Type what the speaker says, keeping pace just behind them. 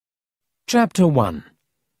Chapter 1.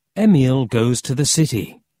 Emil Goes to the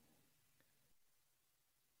City.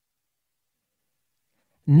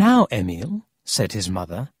 "Now, Emil," said his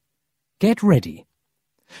mother, "get ready.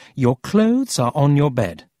 Your clothes are on your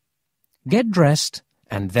bed. Get dressed,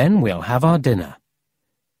 and then we'll have our dinner."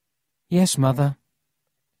 "Yes, Mother."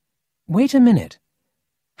 "Wait a minute.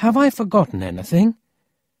 Have I forgotten anything?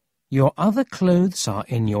 Your other clothes are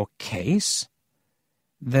in your case.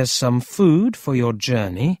 There's some food for your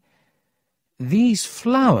journey. These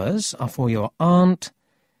flowers are for your aunt.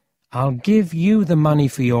 I'll give you the money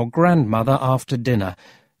for your grandmother after dinner.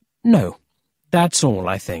 No, that's all,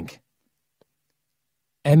 I think."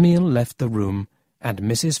 Emil left the room, and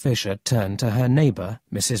Mrs. Fisher turned to her neighbour,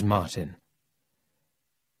 Mrs. Martin.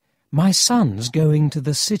 "My son's going to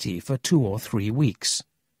the city for 2 or 3 weeks.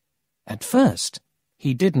 At first,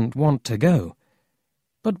 he didn't want to go.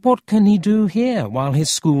 But what can he do here while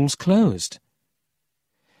his school's closed?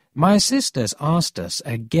 My sisters asked us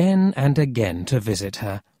again and again to visit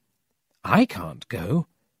her. I can't go,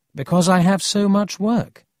 because I have so much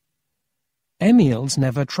work. Emil's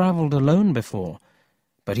never travelled alone before,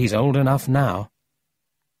 but he's old enough now.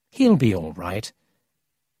 He'll be all right.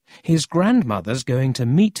 His grandmother's going to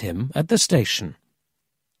meet him at the station."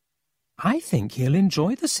 "I think he'll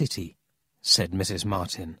enjoy the city," said Mrs.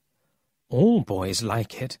 Martin. "All boys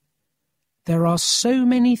like it. There are so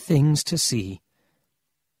many things to see.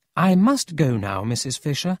 I must go now, Mrs.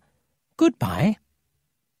 Fisher. Goodbye."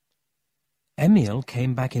 Emil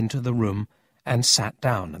came back into the room and sat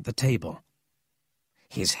down at the table.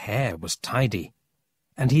 His hair was tidy,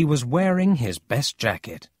 and he was wearing his best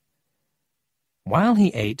jacket. While he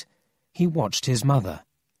ate, he watched his mother.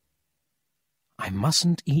 "I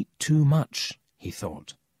mustn't eat too much," he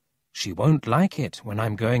thought. "She won't like it when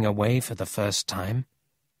I'm going away for the first time."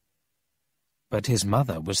 But his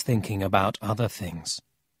mother was thinking about other things.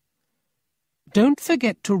 "Don't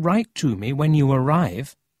forget to write to me when you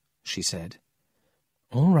arrive," she said.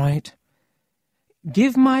 "All right.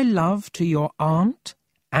 Give my love to your aunt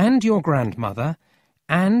and your grandmother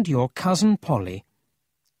and your cousin Polly.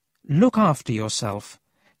 Look after yourself,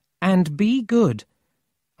 and be good.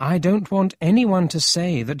 I don't want anyone to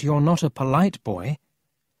say that you're not a polite boy."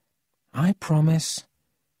 "I promise."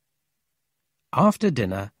 After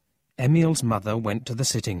dinner, Emil's mother went to the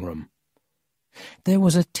sitting room. There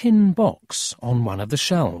was a tin box on one of the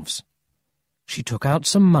shelves. She took out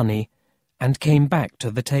some money and came back to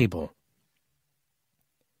the table.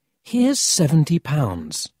 "Here's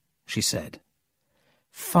 £70, she said.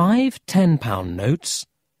 5 £10 notes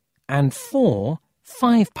and 4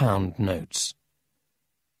 £5 notes.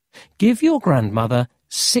 Give your grandmother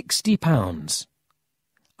 £60.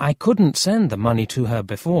 I couldn't send the money to her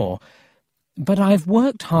before, but I've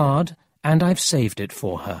worked hard and I've saved it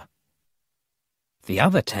for her. The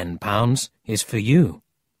other £10 is for you.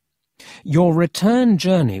 Your return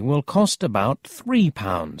journey will cost about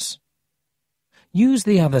 £3. Use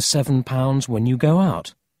the other £7 when you go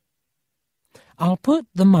out. I'll put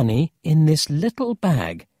the money in this little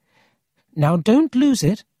bag. Now don't lose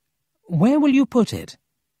it. Where will you put it?"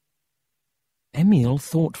 Emil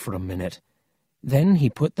thought for a minute. Then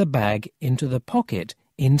he put the bag into the pocket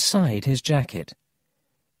inside his jacket.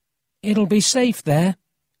 "It'll be safe there,"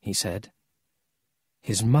 he said.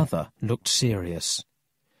 His mother looked serious.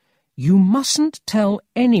 "You mustn't tell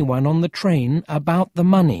anyone on the train about the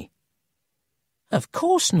money." "Of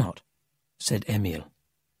course not," said Emil.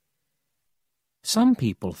 Some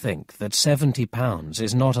people think that £70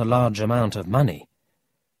 is not a large amount of money,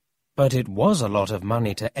 but it was a lot of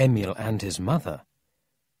money to Emil and his mother.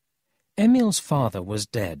 Emil's father was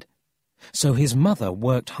dead, so his mother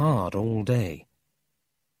worked hard all day.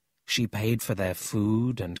 She paid for their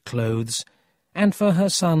food and clothes, and for her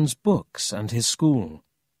son's books and his school.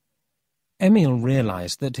 Emil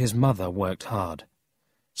realized that his mother worked hard,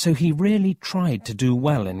 so he really tried to do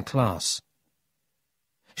well in class.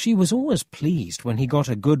 She was always pleased when he got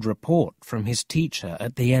a good report from his teacher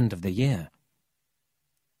at the end of the year.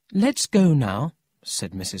 "Let's go now,"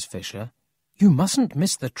 said Mrs. Fisher. "You mustn't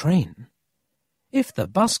miss the train. If the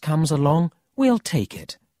bus comes along, we'll take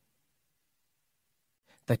it."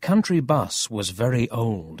 The country bus was very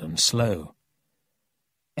old and slow.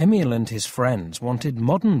 Emil and his friends wanted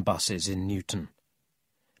modern buses in Newton,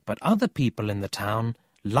 but other people in the town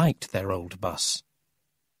liked their old bus.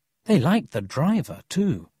 They liked the driver,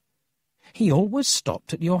 too. He always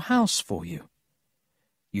stopped at your house for you.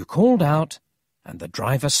 You called out, and the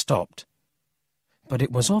driver stopped, but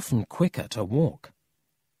it was often quicker to walk.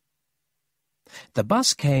 The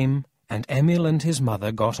bus came, and Emil and his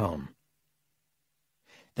mother got on.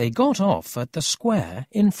 They got off at the square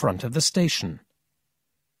in front of the station.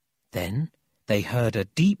 Then they heard a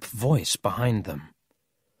deep voice behind them.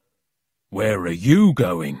 "Where are you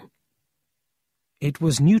going?" It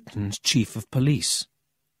was Newton's chief of police.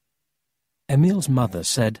 Emil's mother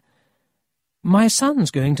said, "My son's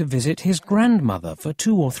going to visit his grandmother for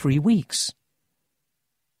 2 or 3 weeks."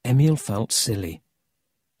 Emil felt silly.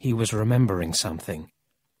 He was remembering something.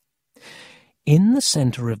 In the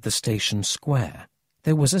centre of the station square,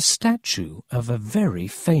 there was a statue of a very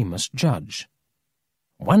famous judge.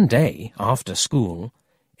 One day, after school,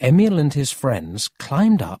 Emil and his friends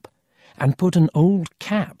climbed up and put an old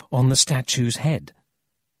cap on the statue's head.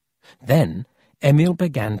 Then Emil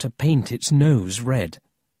began to paint its nose red.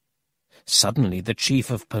 Suddenly the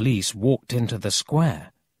chief of police walked into the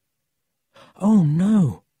square. "Oh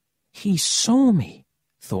no, he saw me,"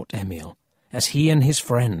 thought Emil, as he and his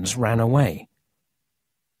friends ran away.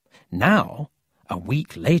 Now, a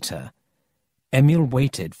week later, Emil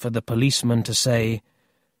waited for the policeman to say,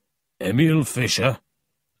 "Emil Fischer,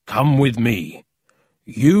 come with me.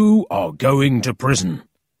 You are going to prison."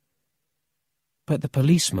 But the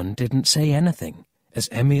policeman didn't say anything as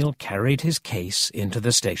Emil carried his case into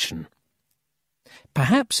the station.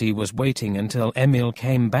 Perhaps he was waiting until Emil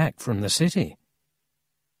came back from the city.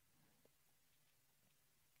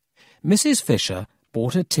 Mrs. Fischer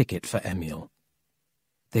bought a ticket for Emil.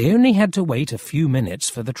 They only had to wait a few minutes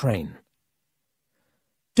for the train.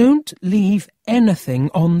 "Don't leave anything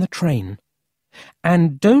on the train,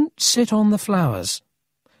 and don't sit on the flowers.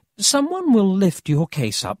 Someone will lift your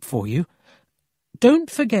case up for you. Don't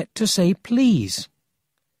forget to say please."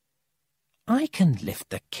 "I can lift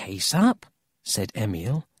the case up," said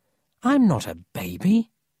Emil. "I'm not a baby."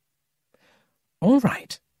 "All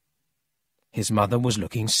right." His mother was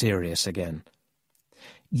looking serious again.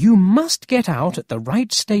 "You must get out at the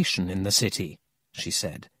right station in the city," she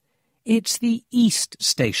said. "It's the East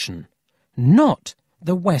Station, not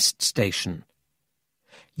the West Station.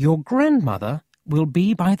 Your grandmother will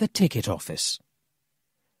be by the ticket office."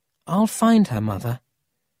 "I'll find her, Mother."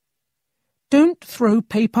 "Don't throw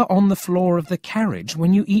paper on the floor of the carriage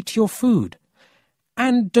when you eat your food.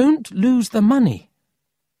 And don't lose the money."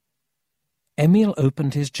 Emil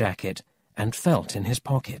opened his jacket and felt in his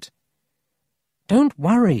pocket. "Don't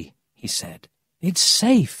worry," he said. "It's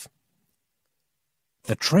safe."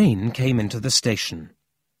 The train came into the station.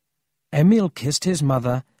 Emil kissed his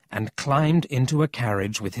mother and climbed into a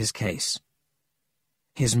carriage with his case.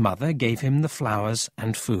 His mother gave him the flowers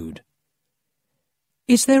and food.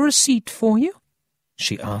 "Is there a seat for you?"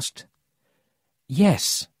 she asked.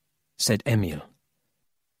 "Yes," said Emil.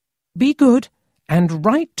 "Be good and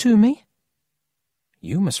write to me."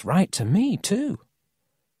 "You must write to me, too."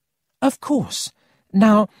 "Of course.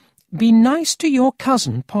 Now, be nice to your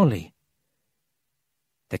cousin, Polly."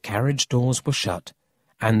 The carriage doors were shut,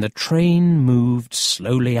 and the train moved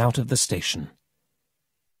slowly out of the station.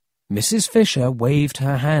 Mrs. Fischer waved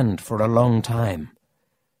her hand for a long time.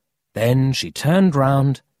 Then she turned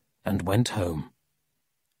round and went home.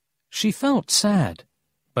 She felt sad,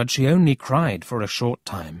 but she only cried for a short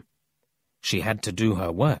time. She had to do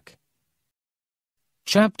her work.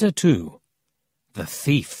 Chapter 2. The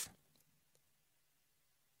Thief.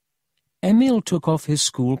 Emil took off his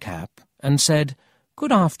school cap and said,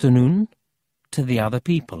 "Good afternoon," to the other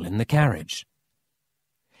people in the carriage.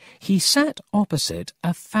 He sat opposite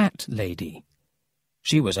a fat lady.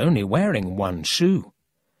 She was only wearing one shoe,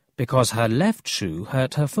 because her left shoe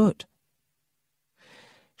hurt her foot.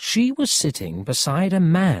 She was sitting beside a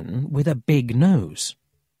man with a big nose.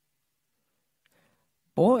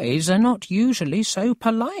 "Boys are not usually so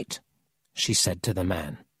polite," she said to the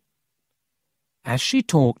man. As she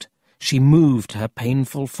talked, she moved her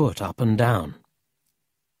painful foot up and down.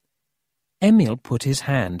 Emil put his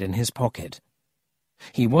hand in his pocket.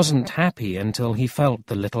 He wasn't happy until he felt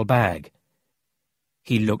the little bag.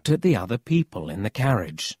 He looked at the other people in the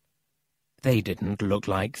carriage. They didn't look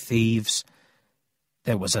like thieves.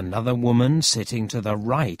 There was another woman sitting to the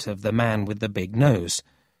right of the man with the big nose.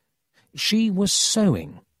 She was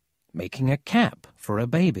sewing, making a cap for a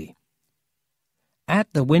baby.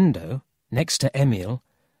 At the window, next to Emil,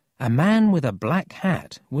 a man with a black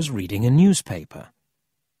hat was reading a newspaper.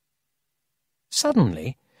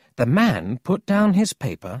 Suddenly, the man put down his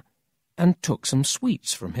paper and took some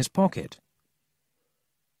sweets from his pocket.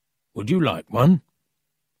 "Would you like one?"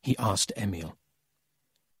 he asked Emil.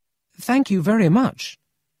 "Thank you very much,"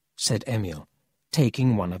 said Emil,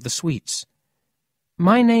 taking one of the sweets.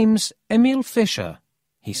 "My name's Emil Fischer,"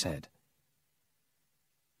 he said.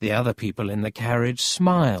 The other people in the carriage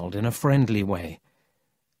smiled in a friendly way.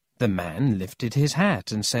 The man lifted his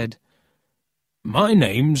hat and said, "My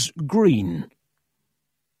name's Green."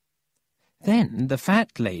 Then the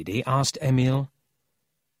fat lady asked Emil,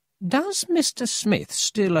 "Does Mr. Smith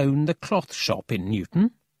still own the cloth shop in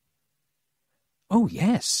Newton?" "Oh,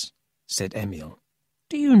 yes," said Emil.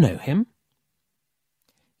 "Do you know him?"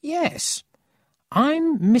 "Yes.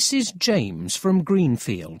 I'm Mrs. James from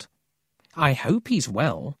Greenfield. I hope he's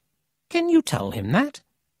well. Can you tell him that?"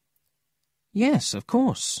 "Yes, of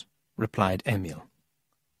course," replied Emil.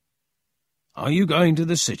 "Are you going to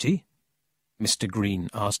the city?" Mr. Green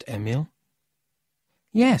asked Emil.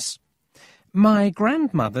 "Yes. My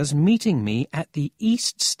grandmother's meeting me at the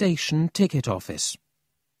East Station ticket office."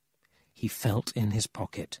 He felt in his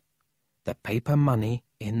pocket. The paper money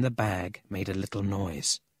in the bag made a little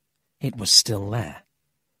noise. It was still there.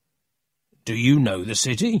 "Do you know the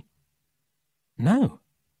city?" "No."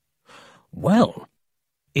 "Well,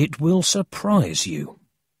 it will surprise you.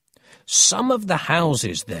 Some of the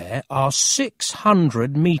houses there are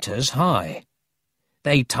 600 meters high.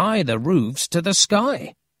 They tie the roofs to the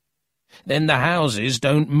sky. Then the houses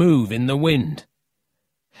don't move in the wind.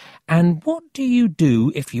 And what do you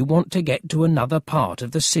do if you want to get to another part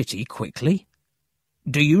of the city quickly?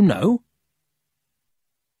 Do you know?"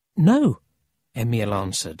 "No," Emil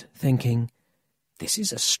answered, thinking, "This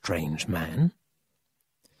is a strange man."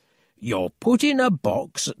 "You're put in a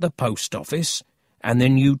box at the post office, and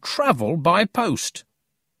then you travel by post.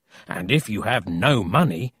 And if you have no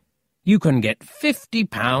money, you can get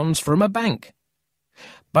 £50 from a bank.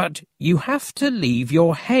 But you have to leave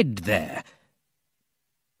your head there."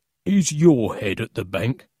 "Is your head at the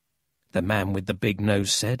bank?" the man with the big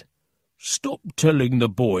nose said. "Stop telling the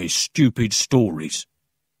boy stupid stories."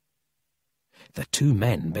 The two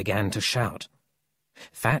men began to shout.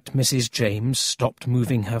 Fat Mrs. James stopped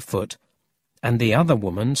moving her foot, and the other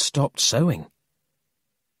woman stopped sewing.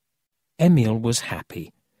 Emil was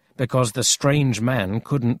happy, because the strange man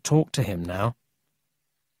couldn't talk to him now.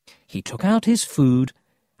 He took out his food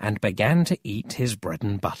and began to eat his bread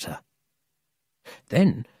and butter.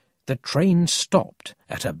 Then the train stopped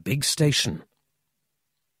at a big station.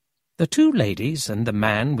 The two ladies and the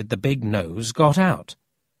man with the big nose got out.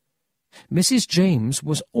 Mrs. James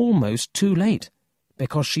was almost too late,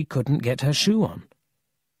 because she couldn't get her shoe on.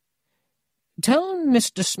 "Tell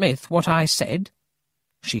Mr. Smith what I said,"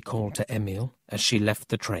 she called to Emil as she left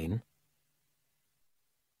the train.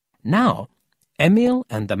 Now, Emil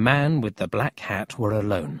and the man with the black hat were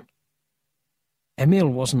alone. Emil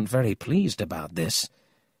wasn't very pleased about this.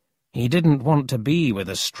 He didn't want to be with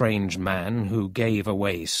a strange man who gave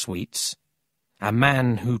away sweets, a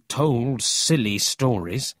man who told silly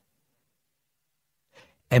stories.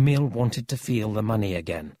 Emil wanted to feel the money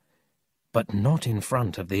again, but not in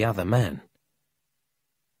front of the other man.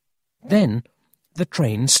 Then the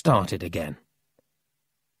train started again.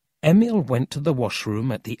 Emil went to the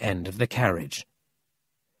washroom at the end of the carriage.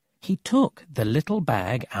 He took the little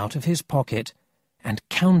bag out of his pocket and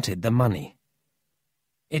counted the money.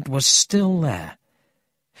 It was still there,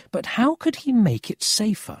 but how could he make it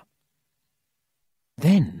safer?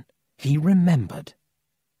 Then he remembered.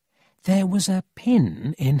 There was a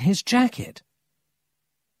pin in his jacket.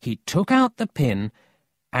 He took out the pin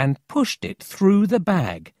and pushed it through the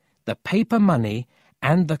bag, the paper money,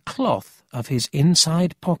 and the cloth of his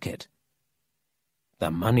inside pocket. The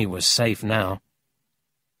money was safe now.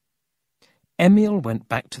 Emil went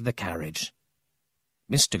back to the carriage.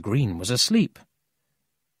 Mr. Green was asleep.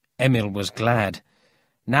 Emil was glad.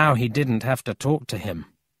 Now he didn't have to talk to him.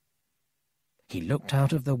 He looked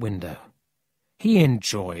out of the window. He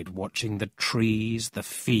enjoyed watching the trees, the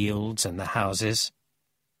fields, and the houses.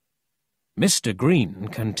 Mr. Green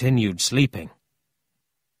continued sleeping.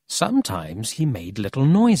 Sometimes he made little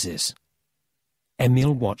noises.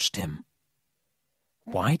 Emil watched him.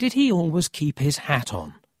 Why did he always keep his hat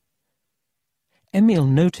on? Emil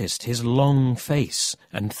noticed his long face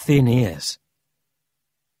and thin ears.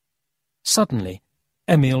 Suddenly,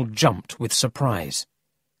 Emil jumped with surprise.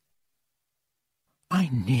 "I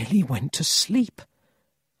nearly went to sleep.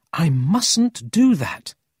 I mustn't do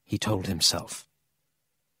that," he told himself.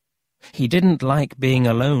 He didn't like being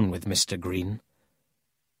alone with Mr. Green.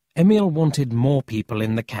 Emil wanted more people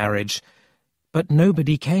in the carriage, but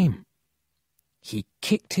nobody came. He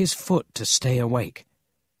kicked his foot to stay awake.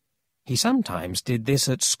 He sometimes did this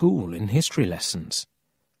at school in history lessons.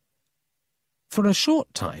 For a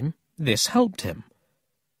short time, this helped him.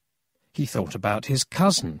 He thought about his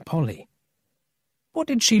cousin, Polly. What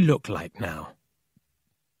did she look like now?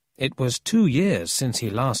 It was 2 years since he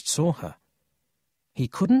last saw her. He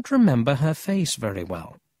couldn't remember her face very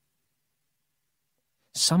well.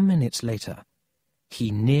 Some minutes later, he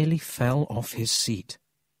nearly fell off his seat.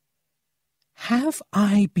 "Have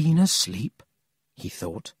I been asleep?" he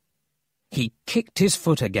thought. He kicked his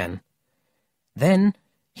foot again. Then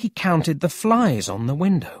he counted the flies on the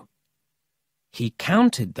window. He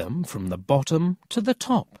counted them from the bottom to the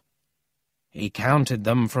top. He counted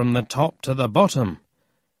them from the top to the bottom,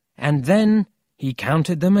 and then he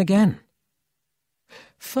counted them again.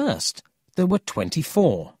 First, there were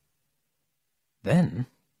 24. Then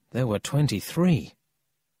there were 23.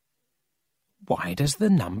 Why does the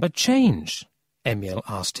number change? Emil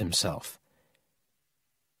asked himself.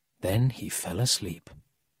 Then he fell asleep.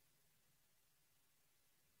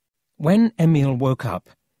 When Emil woke up,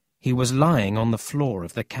 he was lying on the floor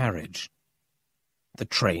of the carriage. The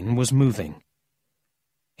train was moving.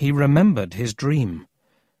 He remembered his dream.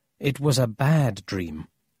 It was a bad dream.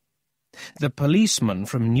 The policeman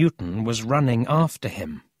from Newton was running after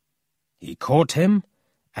him. He caught him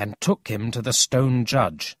and took him to the stone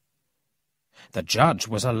judge. The judge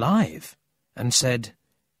was alive and said,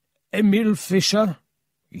 "Emil Fischer,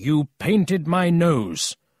 you painted my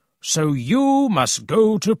nose, so you must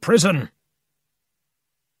go to prison."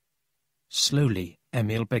 Slowly,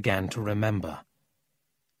 Emil began to remember.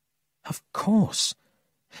 Of course,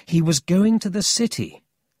 he was going to the city.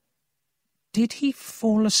 Did he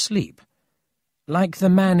fall asleep, like the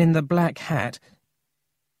man in the black hat?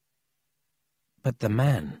 But the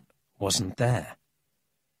man wasn't there.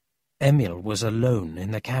 Emil was alone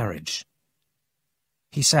in the carriage.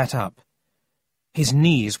 He sat up. His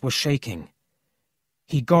knees were shaking.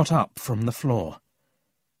 He got up from the floor.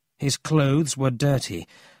 His clothes were dirty,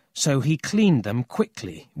 so he cleaned them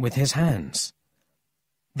quickly with his hands.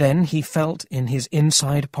 Then he felt in his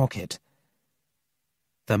inside pocket.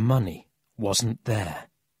 The money wasn't there.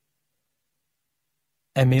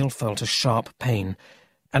 Emil felt a sharp pain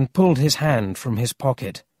and pulled his hand from his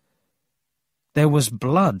pocket. There was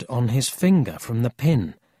blood on his finger from the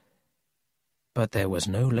pin, but there was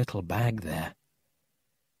no little bag there.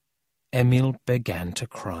 Emil began to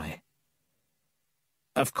cry.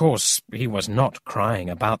 Of course, he was not crying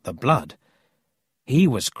about the blood. He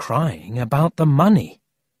was crying about the money.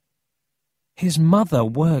 His mother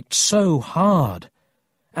worked so hard,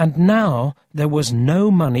 and now there was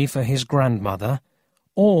no money for his grandmother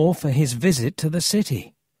or for his visit to the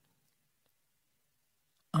city.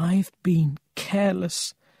 I've been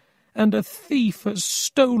careless, and a thief has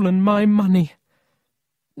stolen my money.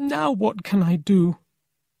 Now what can I do?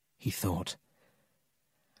 He thought.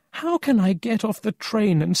 How can I get off the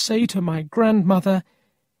train and say to my grandmother,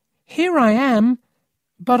 "Here I am,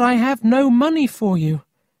 but I have no money for you,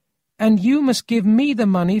 and you must give me the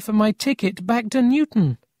money for my ticket back to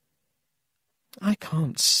Newton"? I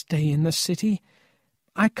can't stay in the city.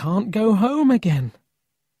 I can't go home again.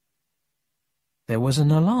 There was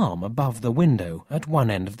an alarm above the window at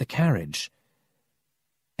one end of the carriage.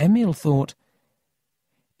 Emil thought,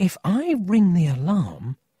 if I ring the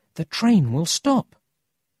alarm, the train will stop.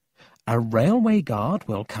 A railway guard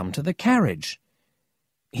will come to the carriage.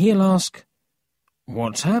 He'll ask,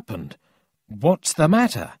 "What's happened? What's the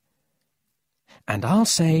matter?" And I'll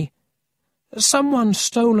say, "Someone's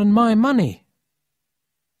stolen my money."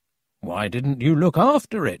 "Why didn't you look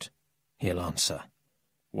after it?" he'll answer.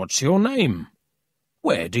 "What's your name?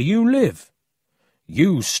 Where do you live?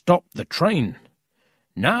 You stopped the train.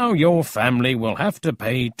 Now your family will have to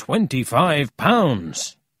pay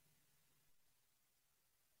 £25.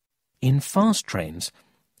 In fast trains,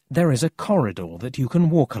 there is a corridor that you can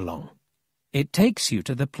walk along. It takes you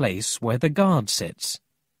to the place where the guard sits.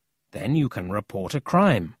 Then you can report a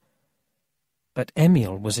crime. But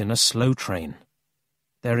Emil was in a slow train.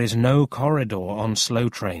 There is no corridor on slow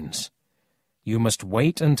trains. You must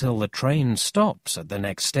wait until the train stops at the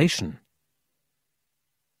next station.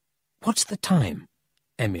 What's the time?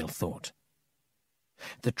 Emil thought.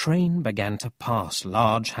 The train began to pass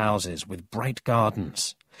large houses with bright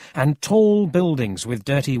gardens and tall buildings with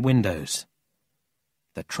dirty windows.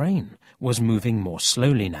 The train was moving more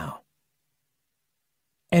slowly now.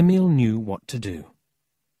 Emil knew what to do.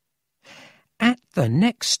 At the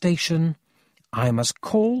next station, I must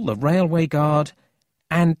call the railway guard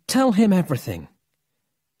and tell him everything.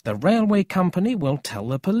 The railway company will tell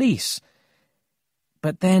the police.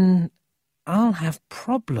 But then I'll have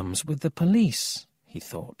problems with the police, he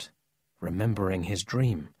thought, remembering his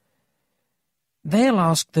dream. They'll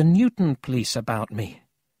ask the Newton police about me.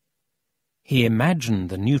 He imagined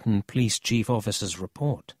the Newton police chief officer's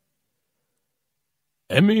report.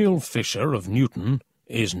 Emil Fischer of Newton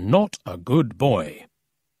is not a good boy.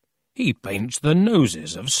 He paints the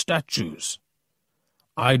noses of statues.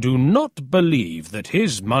 I do not believe that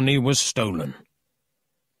his money was stolen.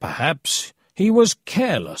 Perhaps he was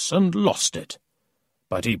careless and lost it,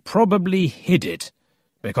 but he probably hid it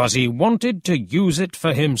because he wanted to use it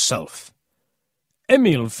for himself.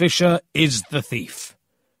 Emil Fisher is the thief.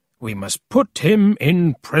 We must put him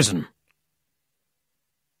in prison.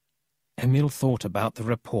 Emil thought about the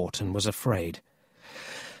report and was afraid.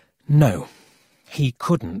 No, he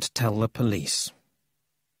couldn't tell the police.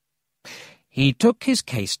 He took his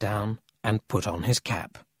case down and put on his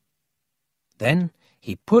cap. Then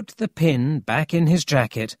he put the pin back in his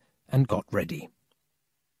jacket and got ready.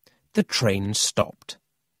 The train stopped.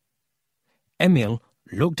 Emil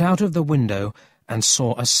looked out of the window and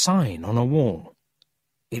saw a sign on a wall.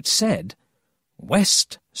 It said,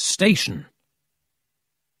 "West Station."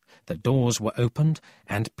 The doors were opened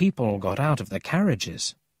and people got out of the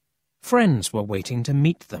carriages. Friends were waiting to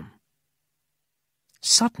meet them.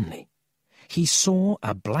 Suddenly, he saw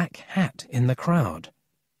a black hat in the crowd.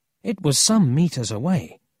 It was some meters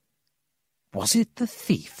away. Was it the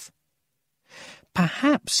thief?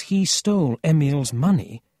 Perhaps he stole Emil's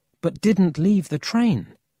money, but didn't leave the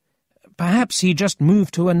train. Perhaps he just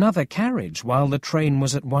moved to another carriage while the train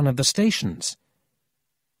was at one of the stations.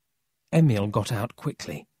 Emil got out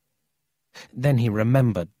quickly. Then he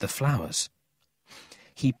remembered the flowers.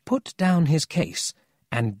 He put down his case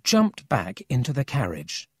and jumped back into the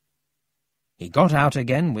carriage. He got out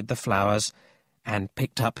again with the flowers and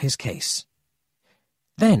picked up his case.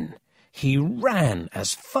 Then he ran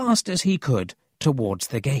as fast as he could towards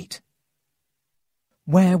the gate.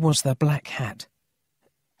 Where was the black hat?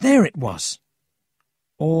 There it was.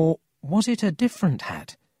 Or was it a different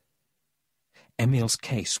hat? Emil's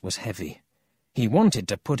case was heavy. He wanted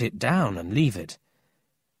to put it down and leave it.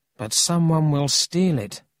 But someone will steal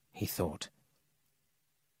it, he thought.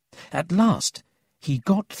 At last, he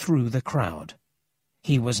got through the crowd.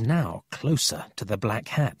 He was now closer to the black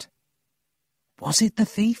hat. Was it the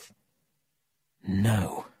thief?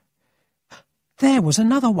 No. There was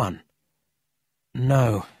another one.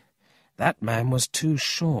 No, that man was too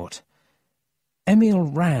short. Emil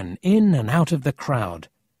ran in and out of the crowd.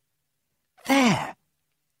 There!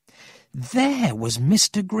 There was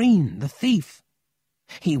Mr. Green, the thief.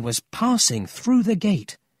 He was passing through the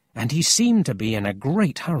gate, and he seemed to be in a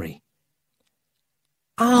great hurry.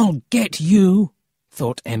 "I'll get you,"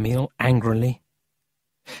 thought Emil angrily.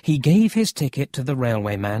 He gave his ticket to the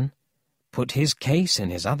railway man, put his case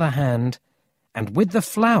in his other hand, and with the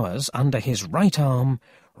flowers under his right arm,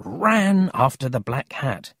 ran after the black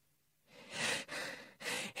hat.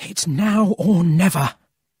 "It's now or never,"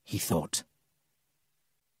 he thought.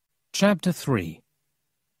 Chapter 3.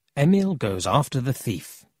 Emil goes after the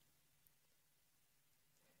thief.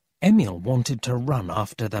 Emil wanted to run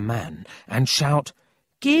after the man and shout,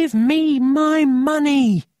 "Give me my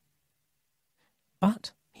money!"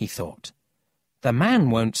 But, he thought, the man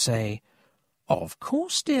won't say, "Of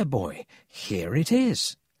course, dear boy, here it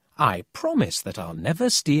is. I promise that I'll never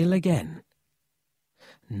steal again."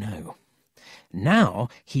 No, now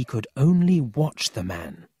he could only watch the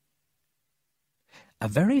man. A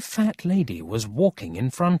very fat lady was walking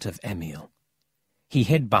in front of Emil. He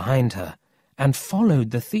hid behind her and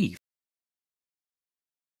followed the thief.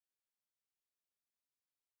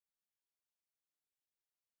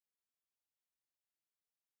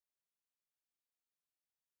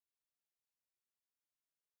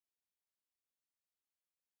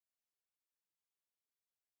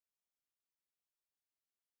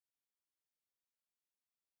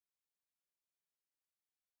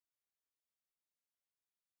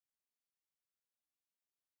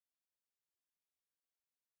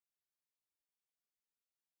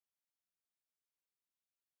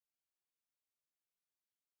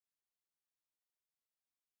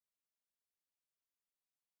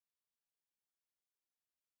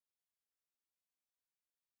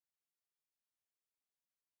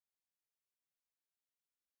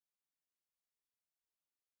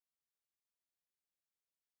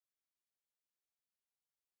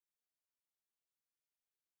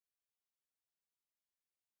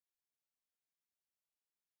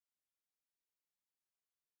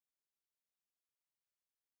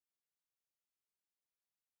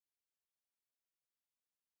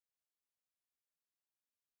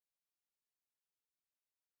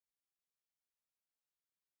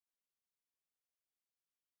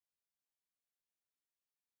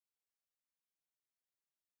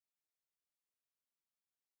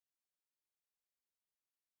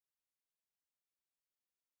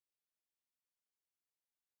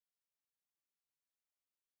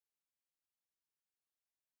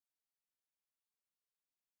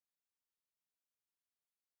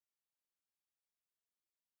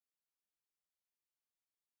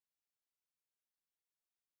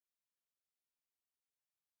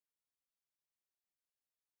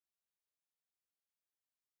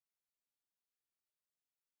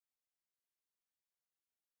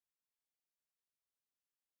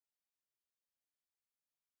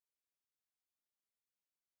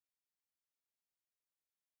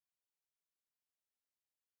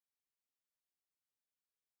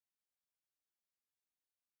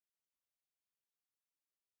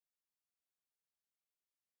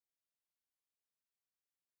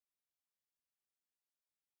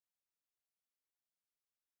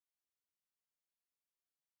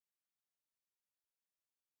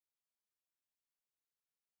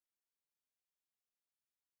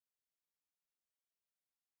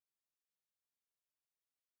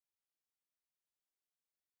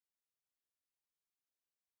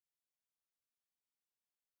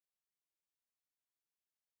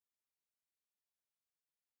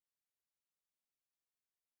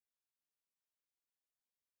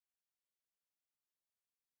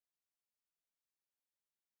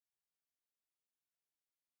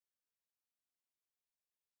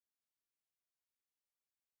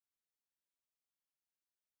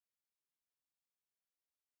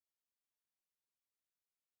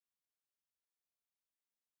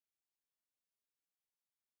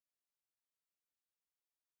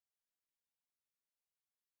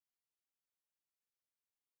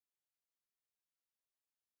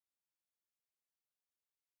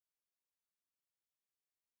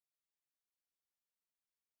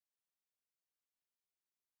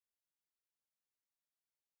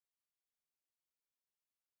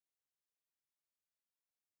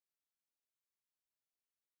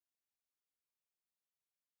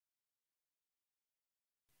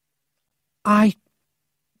 I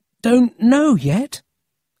don't know yet,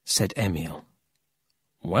 said Emil.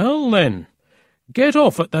 Well then, get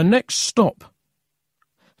off at the next stop.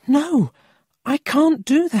 No, I can't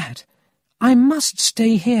do that. I must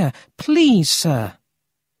stay here, please, sir.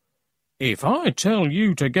 If I tell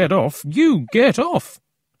you to get off, you get off.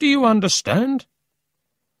 Do you understand?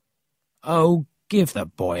 Oh, give the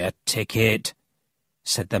boy a ticket,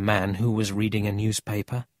 said the man who was reading a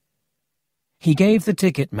newspaper. He gave the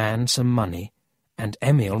ticket man some money, and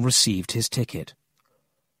Emil received his ticket.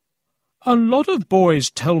 A lot of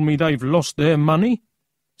boys tell me they've lost their money,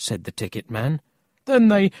 said the ticket man. Then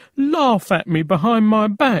they laugh at me behind my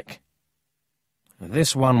back.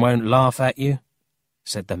 This one won't laugh at you,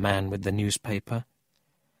 said the man with the newspaper.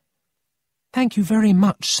 Thank you very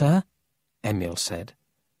much, sir, Emil said.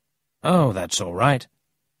 Oh, that's all right,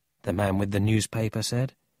 the man with the newspaper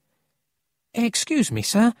said. Excuse me,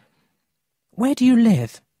 sir. Where do you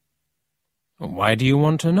live? Why do you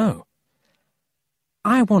want to know?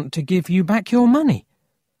 I want to give you back your money.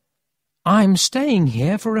 I'm staying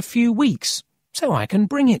here for a few weeks, so I can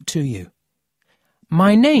bring it to you.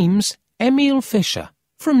 My name's Emil Fisher,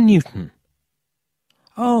 from Newton.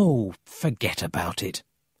 Oh, forget about it,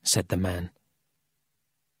 said the man.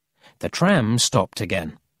 The tram stopped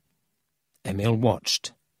again. Emil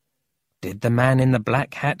watched. Did the man in the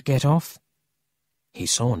black hat get off? He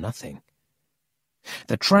saw nothing.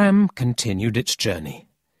 The tram continued its journey.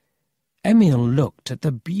 Emil looked at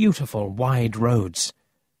the beautiful wide roads.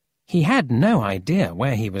 He had no idea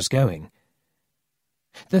where he was going.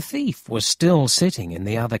 The thief was still sitting in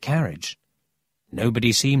the other carriage.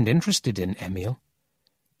 Nobody seemed interested in Emil.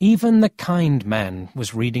 Even the kind man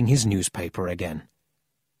was reading his newspaper again.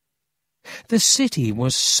 The city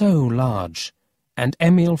was so large, and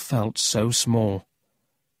Emil felt so small.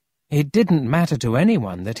 It didn't matter to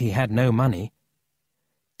anyone that he had no money.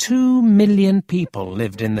 2 million people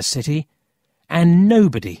lived in the city, and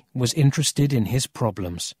nobody was interested in his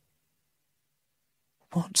problems.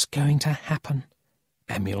 What's going to happen?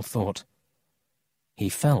 Emil thought. He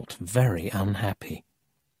felt very unhappy.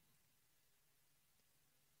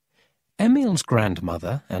 Emil's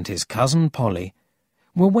grandmother and his cousin Polly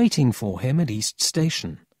were waiting for him at East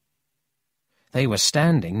Station. They were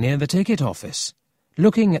standing near the ticket office,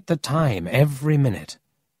 looking at the time every minute.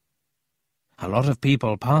 A lot of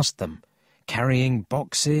people passed them, carrying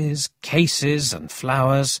boxes, cases, and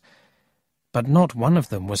flowers, but not one of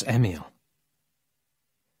them was Emil.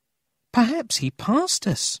 Perhaps he passed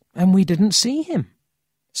us, and we didn't see him,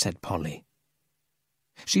 said Polly.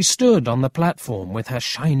 She stood on the platform with her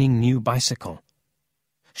shining new bicycle.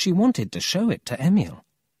 She wanted to show it to Emil.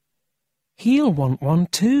 He'll want one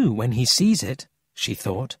too when he sees it, she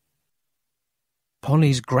thought.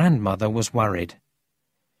 Polly's grandmother was worried.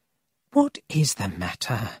 What is the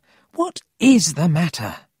matter? What is the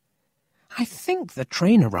matter? I think the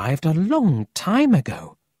train arrived a long time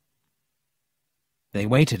ago. They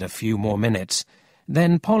waited a few more minutes.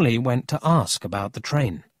 Then Polly went to ask about the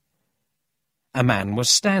train. A man was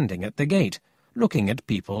standing at the gate, looking at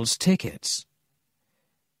people's tickets.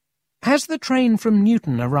 Has the train from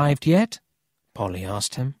Newton arrived yet? Polly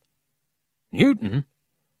asked him. Newton?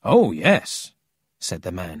 Oh, yes, said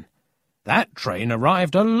the man. That train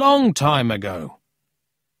arrived a long time ago.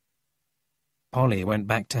 Polly went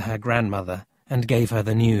back to her grandmother and gave her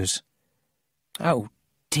the news. Oh,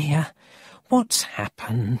 dear, what's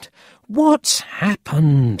happened? What's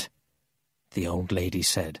happened? The old lady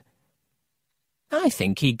said. I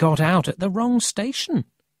think he got out at the wrong station,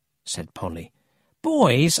 said Polly.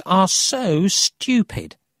 Boys are so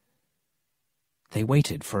stupid. They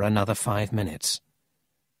waited for another 5 minutes.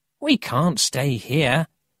 We can't stay here,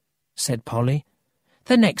 said Polly.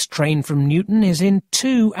 The next train from Newton is in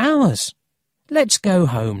 2 hours. Let's go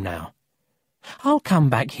home now. I'll come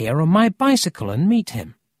back here on my bicycle and meet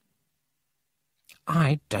him.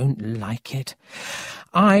 I don't like it.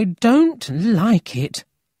 I don't like it,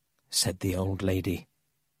 said the old lady.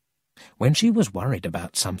 When she was worried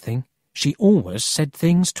about something, she always said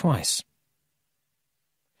things twice.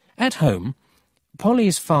 At home,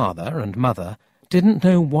 Polly's father and mother didn't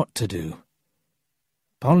know what to do.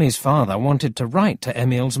 Polly's father wanted to write to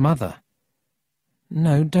Emil's mother.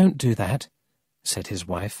 No, don't do that, said his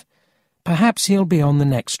wife. Perhaps he'll be on the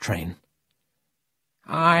next train.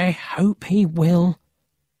 I hope he will,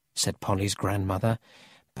 said Polly's grandmother,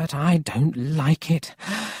 but I don't like it.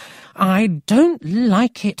 I don't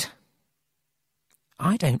like it.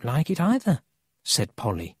 I don't like it either, said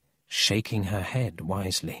Polly, shaking her head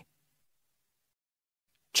wisely.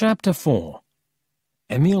 Chapter 4.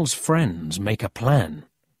 Emil's friends make a plan.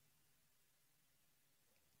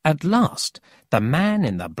 At last, the man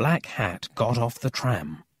in the black hat got off the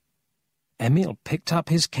tram. Emil picked up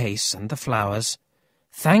his case and the flowers,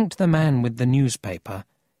 thanked the man with the newspaper,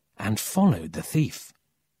 and followed the thief.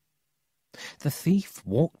 The thief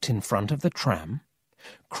walked in front of the tram,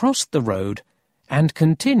 crossed the road, and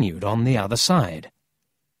continued on the other side.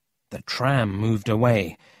 The tram moved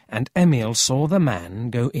away, and Emil saw the man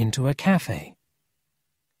go into a cafe.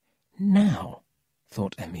 Now,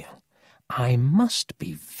 thought Emil, I must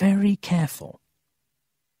be very careful.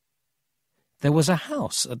 There was a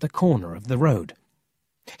house at the corner of the road.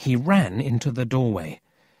 He ran into the doorway.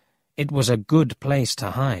 It was a good place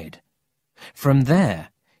to hide. From there,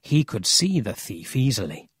 he could see the thief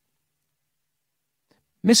easily.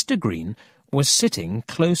 Mr. Green was sitting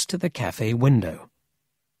close to the cafe window.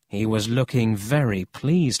 He was looking very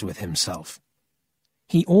pleased with himself.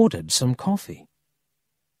 He ordered some coffee.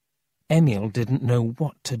 Emil didn't know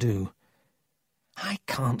what to do. I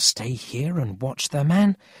can't stay here and watch the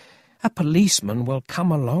man. A policeman will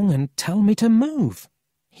come along and tell me to move,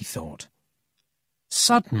 he thought.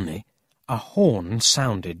 Suddenly, a horn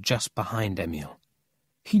sounded just behind Emil.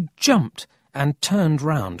 He jumped and turned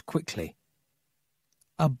round quickly.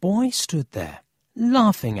 A boy stood there,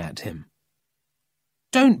 laughing at him.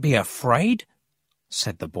 "Don't be afraid,"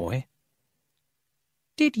 said the boy.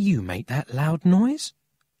 "Did you make that loud noise?"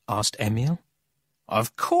 asked Emil.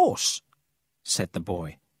 "Of course," said the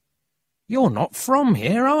boy. "You're not from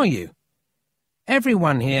here, are you?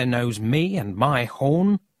 Everyone here knows me and my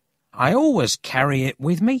horn. I always carry it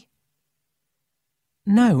with me."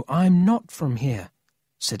 "No, I'm not from here,"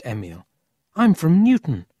 said Emil. "I'm from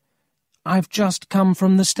Newton. I've just come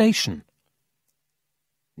from the station."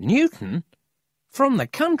 "Newton? From the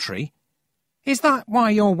country? Is that why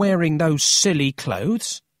you're wearing those silly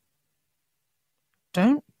clothes?"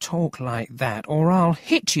 "Don't talk like that, or I'll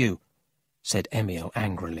hit you," said Emil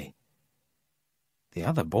angrily. The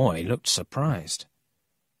other boy looked surprised.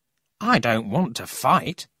 "I don't want to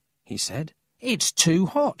fight," he said. "It's too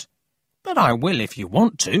hot. But I will if you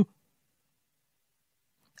want to."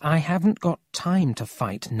 "I haven't got time to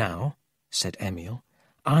fight now," said Emil.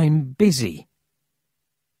 "I'm busy."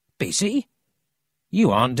 "Busy?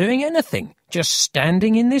 You aren't doing anything, just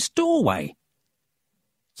standing in this doorway."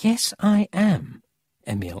 "Yes, I am,"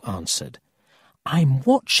 Emil answered. "I'm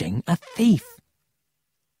watching a thief."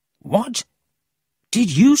 "What?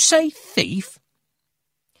 Did you say thief?"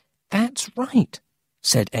 "That's right,"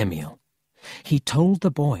 said Emil. He told the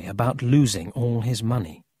boy about losing all his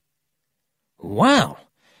money. "Well,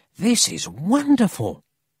 this is wonderful,"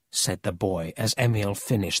 said the boy as Emil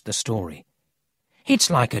finished the story. "It's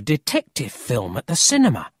like a detective film at the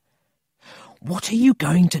cinema. What are you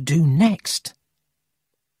going to do next?"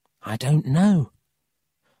 "I don't know."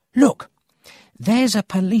 "Look, there's a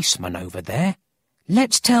policeman over there.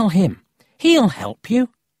 Let's tell him. He'll help you."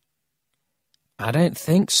 "I don't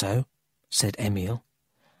think so," said Emil.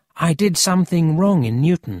 "I did something wrong in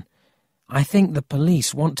Newton. I think the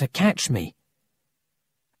police want to catch me."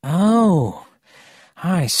 "Oh,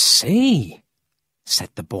 I see," said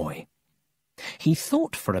the boy. He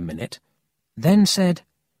thought for a minute, then said,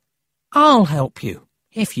 "I'll help you,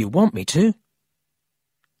 if you want me to."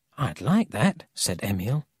 "I'd like that," said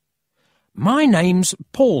Emil. "My name's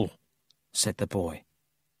Paul," said the boy.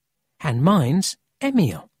 "And mine's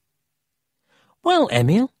Emil." "Well,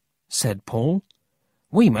 Emil," said Paul,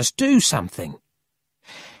 "we must do something.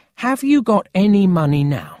 Have you got any money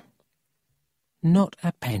now?" "Not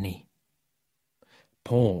a penny."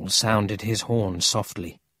 Paul sounded his horn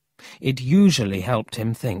softly. It usually helped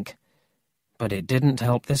him think, but it didn't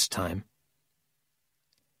help this time.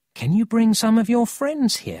 "Can you bring some of your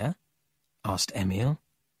friends here?" asked Emil.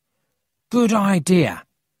 "Good idea,"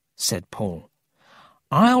 said Paul.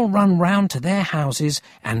 "I'll run round to their houses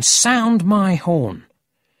and sound my horn.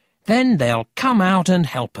 Then they'll come out and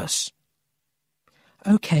help us."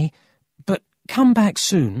 "OK, but come back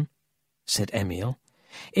soon," said Emil.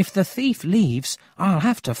 "If the thief leaves, I'll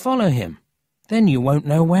have to follow him. Then you won't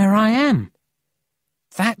know where I am."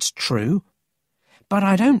 "That's true. But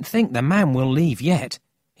I don't think the man will leave yet.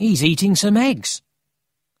 He's eating some eggs."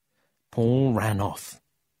 Paul ran off.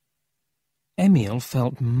 Emil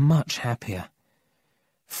felt much happier.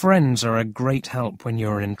 Friends are a great help when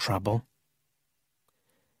you're in trouble.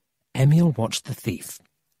 Emil watched the thief.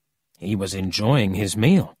 He was enjoying his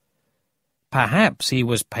meal. Perhaps he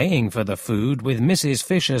was paying for the food with Mrs.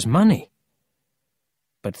 Fisher's money.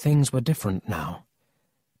 But things were different now.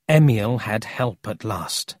 Emil had help at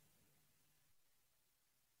last.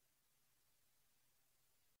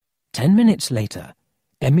 10 minutes later,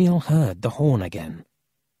 Emil heard the horn again.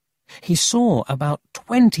 He saw about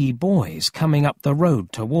 20 boys coming up the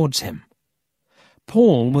road towards him.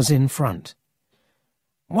 Paul was in front.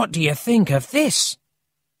 "What do you think of this?"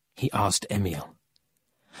 he asked Emil.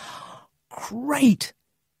 "Great,"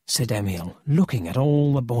 said Emil, looking at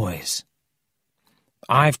all the boys.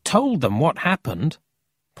 "I've told them what happened,"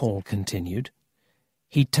 Paul continued.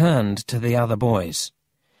 He turned to the other boys.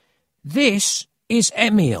 "This is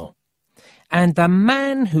Emil, and the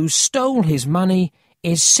man who stole his money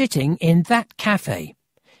is sitting in that cafe.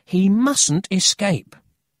 He mustn't escape."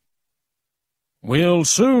 "We'll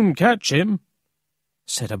soon catch him,"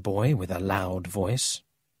 said a boy with a loud voice.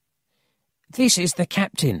 "This is the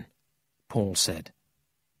captain," Paul said.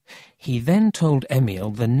 He then told Emil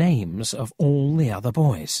the names of all the other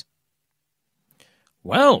boys.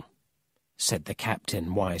 "Well," said the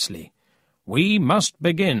captain wisely, "we must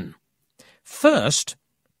begin. First,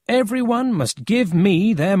 everyone must give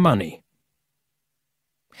me their money."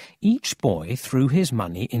 Each boy threw his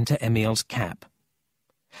money into Emil's cap.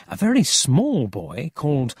 A very small boy,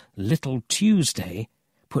 called Little Tuesday,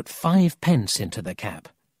 put 5 pence into the cap.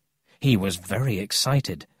 He was very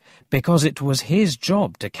excited, because it was his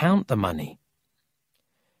job to count the money.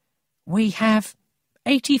 "We have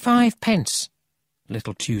 85 pence,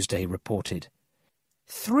 Little Tuesday reported.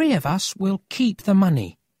 "3 of us will keep the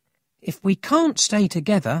money. If we can't stay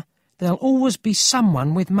together, there'll always be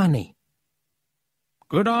someone with money."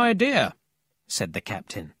 "Good idea," said the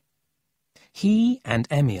captain. He and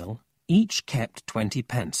Emil each kept 20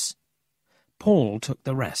 pence. Paul took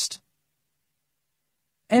the rest.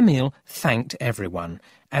 Emil thanked everyone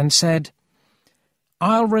and said,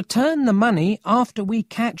 "I'll return the money after we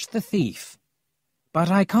catch the thief. But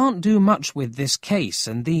I can't do much with this case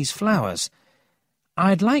and these flowers.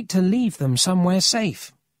 I'd like to leave them somewhere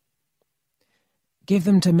safe." "Give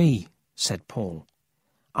them to me," said Paul.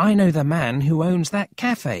 "I know the man who owns that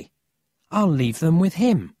cafe. I'll leave them with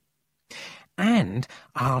him. And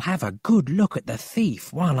I'll have a good look at the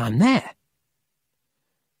thief while I'm there."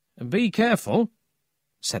 "Be careful,"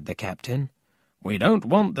 said the captain. "We don't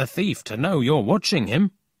want the thief to know you're watching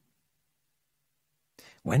him."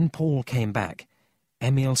 When Paul came back,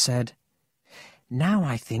 Emil said, "Now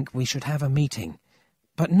I think we should have a meeting,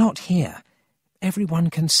 but not here. Everyone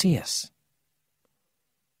can see us."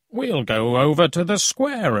 "We'll go over to the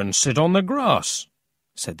square and sit on the grass,"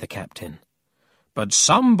 said the captain. "But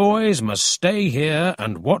some boys must stay here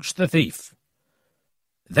and watch the thief.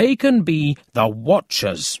 They can be the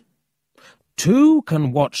watchers. 2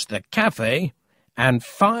 can watch the cafe, and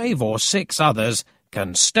 5 or 6 others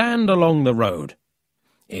can stand along the road.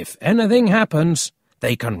 If anything happens,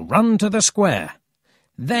 they can run to the square.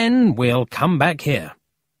 Then we'll come back here."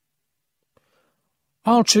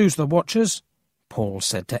 "I'll choose the watchers," Paul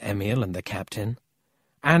said to Emil and the captain.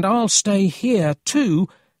 "And I'll stay here too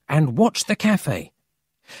and watch the cafe.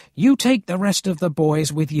 You take the rest of the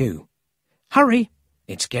boys with you. Hurry,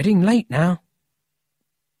 it's getting late now."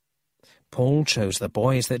 Paul chose the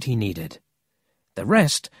boys that he needed. The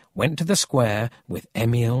rest went to the square with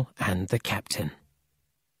Emil and the captain.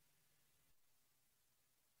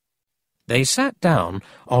 They sat down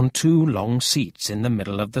on 2 long seats in the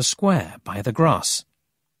middle of the square by the grass.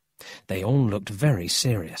 They all looked very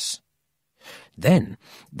serious. Then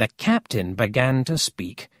the captain began to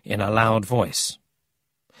speak in a loud voice.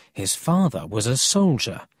 His father was a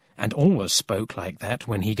soldier and always spoke like that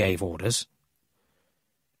when he gave orders.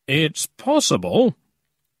 "It's possible,"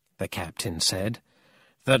 the captain said,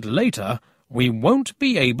 "that later we won't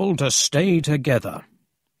be able to stay together.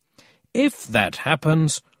 If that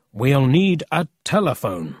happens, we'll need a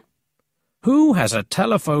telephone. Who has a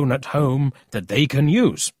telephone at home that they can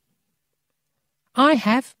use?" "I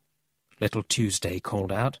have," Little Tuesday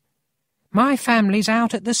called out. "My family's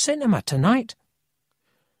out at the cinema tonight."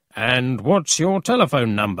 "And what's your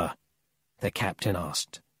telephone number?" the captain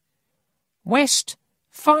asked. "West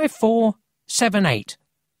 5478.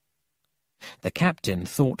 The captain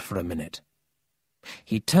thought for a minute.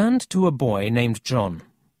 He turned to a boy named John.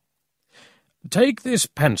 "Take this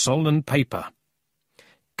pencil and paper.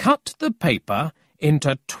 Cut the paper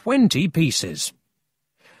into 20 pieces.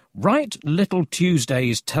 Write Little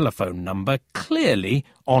Tuesday's telephone number clearly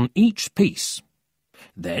on each piece.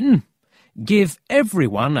 Then give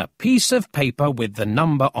everyone a piece of paper with the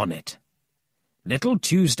number on it. Little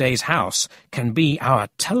Tuesday's house can be our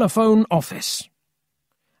telephone office.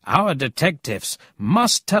 Our detectives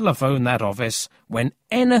must telephone that office when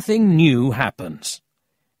anything new happens.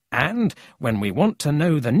 And when we want to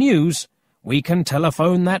know the news, we can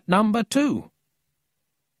telephone that number too."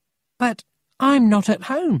 "But I'm not at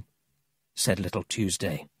home," said Little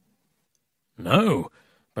Tuesday. "No,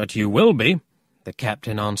 but you will be. the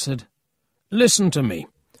captain answered. "Listen to me.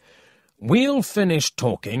 We'll finish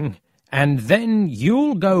talking, and then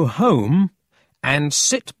you'll go home and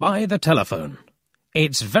sit by the telephone.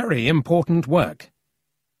 It's very important work."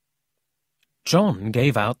 John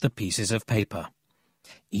gave out the pieces of paper.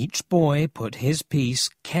 Each boy put his piece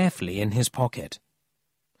carefully in his pocket.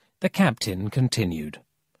 The captain continued.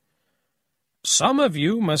 "Some of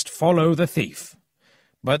you must follow the thief,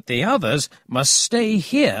 but the others must stay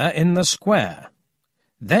here in the square.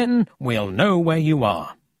 Then we'll know where you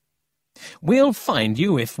are. We'll find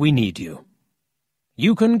you if we need you.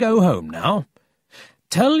 You can go home now.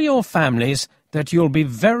 Tell your families that you'll be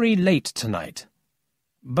very late tonight,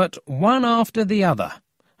 but one after the other,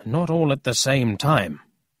 not all at the same time.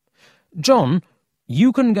 John,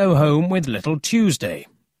 you can go home with little Tuesday.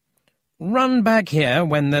 Run back here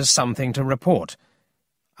when there's something to report.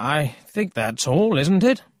 I think that's all, isn't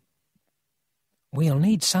it?" "We'll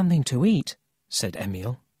need something to eat," said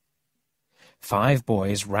Emil. 5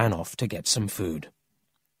 boys ran off to get some food.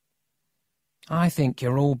 "I think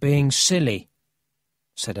you're all being silly,"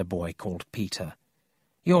 said a boy called Peter.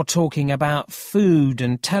 "You're talking about food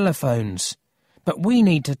and telephones, but we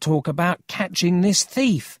need to talk about catching this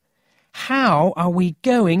thief. How are we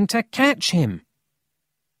going to catch him?"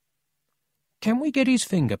 "Can we get his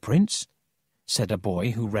fingerprints?" said a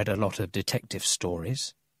boy who read a lot of detective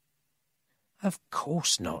stories. "Of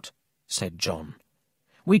course not," said John.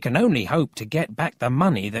 "We can only hope to get back the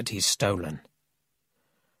money that he's stolen."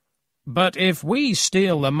 "But if we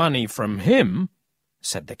steal the money from him,"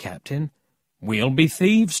 said the captain, "we'll be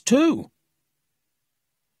thieves too."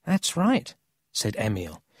 "That's right," said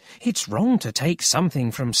Emil. "It's wrong to take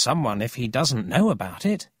something from someone if he doesn't know about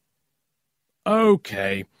it."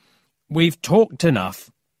 "Okay, we've talked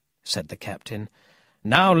enough," said the captain.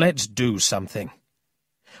 "Now let's do something.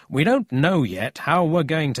 We don't know yet how we're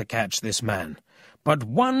going to catch this man, but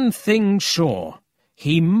one thing's sure,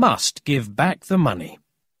 he must give back the money."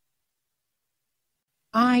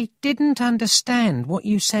 "I didn't understand what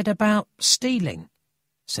you said about stealing,"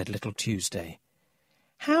 said little Tuesday.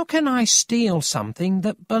 "How can I steal something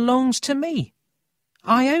that belongs to me?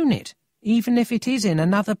 I own it, even if it is in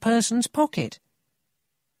another person's pocket."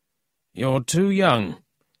 "You're too young,"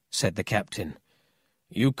 said the captain.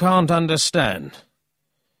 "You can't understand."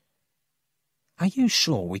 "Are you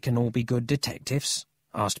sure we can all be good detectives?"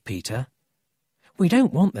 asked Peter. "We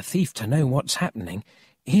don't want the thief to know what's happening.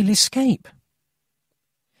 He'll escape."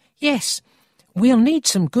 "Yes, we'll need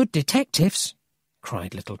some good detectives,"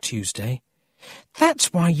 cried little Tuesday.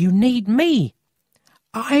 "That's why you need me.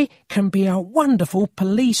 I can be a wonderful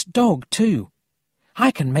police dog, too.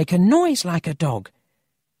 I can make a noise like a dog."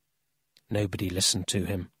 Nobody listened to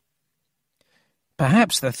him.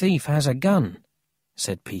 "Perhaps the thief has a gun,"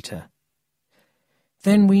 said Peter.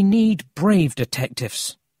 "Then we need brave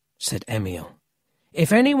detectives," said Emil.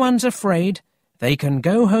 "If anyone's afraid, they can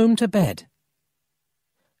go home to bed."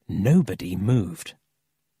 Nobody moved.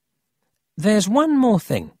 "There's one more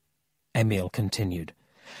thing," Emil continued.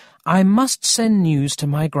 "I must send news to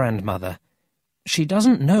my grandmother. She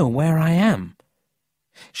doesn't know where I am.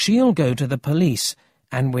 She'll go to the police,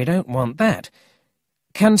 and we don't want that.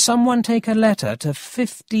 Can someone take a letter to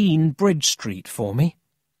 15 Bridge Street for me?"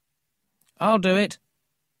 "I'll do it,"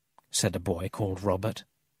 said a boy called Robert.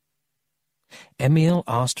 Emil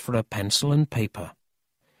asked for a pencil and paper.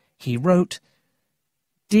 He wrote,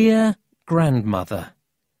 "Dear Grandmother,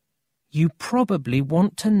 you probably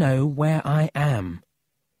want to know where I am.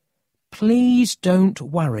 Please don't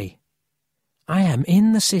worry. I am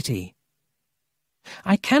in the city.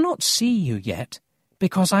 I cannot see you yet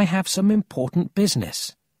because I have some important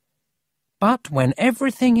business. But when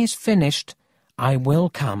everything is finished, I will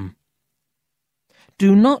come.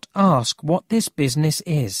 Do not ask what this business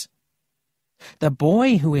is. The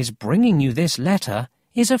boy who is bringing you this letter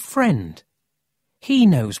is a friend. He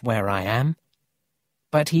knows where I am,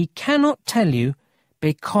 but he cannot tell you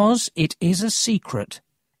because it is a secret.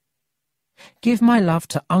 Give my love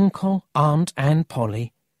to Uncle, Aunt, and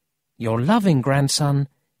Polly. Your loving grandson,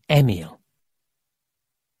 Emil."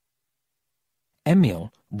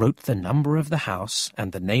 Emil wrote the number of the house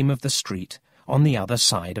and the name of the street on the other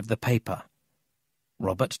side of the paper.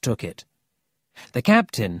 Robert took it. The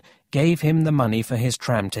captain gave him the money for his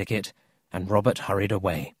tram ticket, and Robert hurried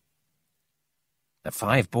away. The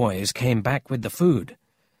 5 boys came back with the food.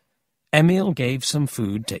 Emil gave some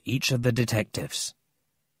food to each of the detectives.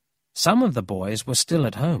 Some of the boys were still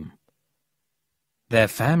at home. Their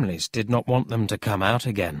families did not want them to come out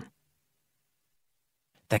again.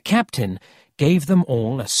 The captain gave them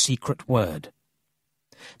all a secret word.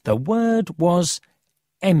 The word was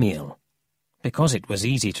Emil, because it was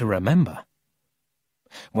easy to remember.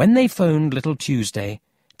 When they phoned Little Tuesday,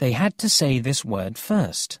 they had to say this word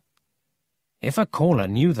first. If a caller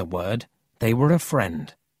knew the word, they were a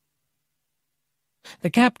friend. The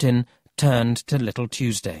captain turned to Little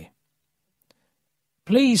Tuesday.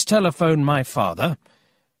 "Please telephone my father.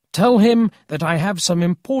 Tell him that I have some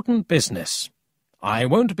important business. I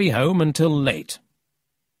won't be home until late."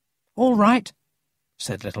 "All right,"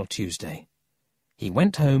 said Little Tuesday. He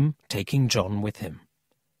went home, taking John with him.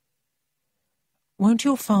 "Won't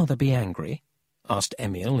your father be angry?" asked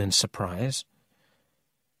Emil in surprise.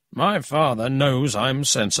 "My father knows I'm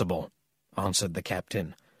sensible," answered the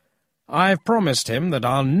captain. "I've promised him that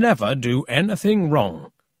I'll never do anything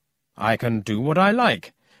wrong. I can do what I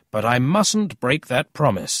like, but I mustn't break that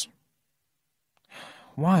promise."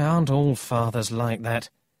 "Why aren't all fathers like that?"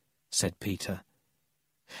 said Peter.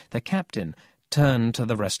 The captain turned to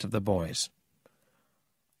the rest of the boys.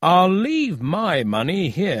 "I'll leave my money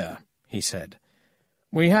here," he said.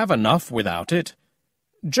 "We have enough without it.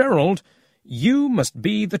 Gerald, you must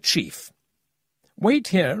be the chief. Wait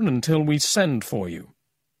here until we send for you.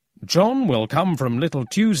 John will come from Little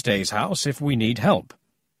Tuesday's house if we need help.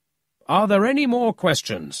 Are there any more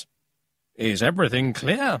questions? Is everything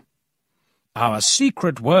clear? Our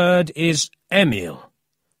secret word is Emil.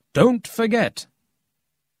 Don't forget."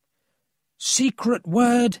 "Secret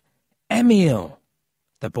word, Emil!"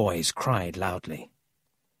 the boys cried loudly.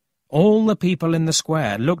 All the people in the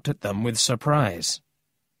square looked at them with surprise.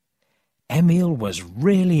 Emil was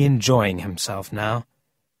really enjoying himself now.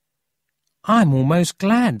 "I'm almost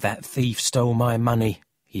glad that thief stole my money,"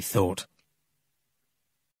 he thought.